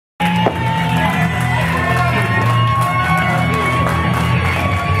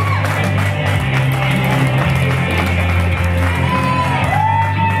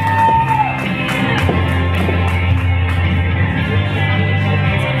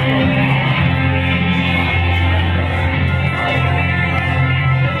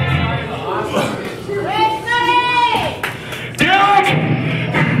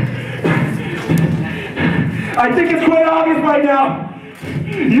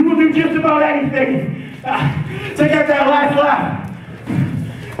You will do just about anything to get that last laugh.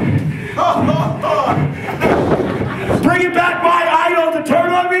 Bringing back my idol to turn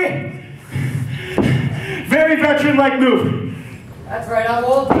on me? Very veteran-like move. That's right, I'm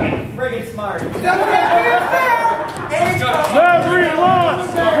old but I'm friggin' smart. Every loss!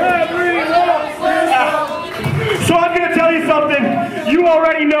 So I'm going to tell you something you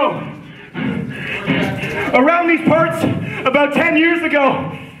already know. Around these parts, about 10 years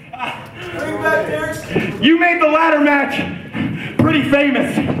ago, you made the ladder match pretty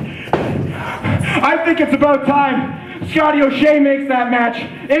famous. I think it's about time Scotty O'Shea makes that match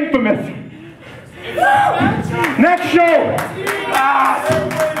infamous. Next show,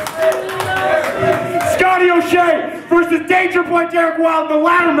 Scotty O'Shea versus Danger Boy Derek Wylde, the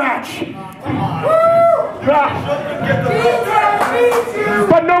ladder match.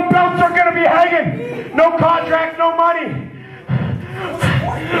 But no belts are going to be hanging. No contracts, no money.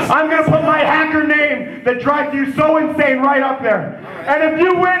 I'm going to put my hacker name that drives you so insane right up there. And if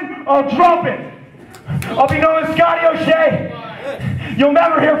you win, I'll drop it. I'll be known as Scotty O'Shea. You'll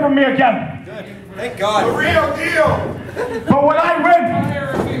never hear from me again. Thank God. The real deal. But when I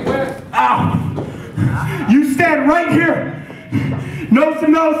win, you stand right here, nose to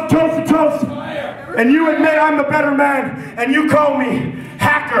nose, toes to toes, and you admit I'm the better man, and you call me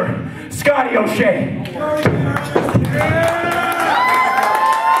Hacker Scotty O'Shea.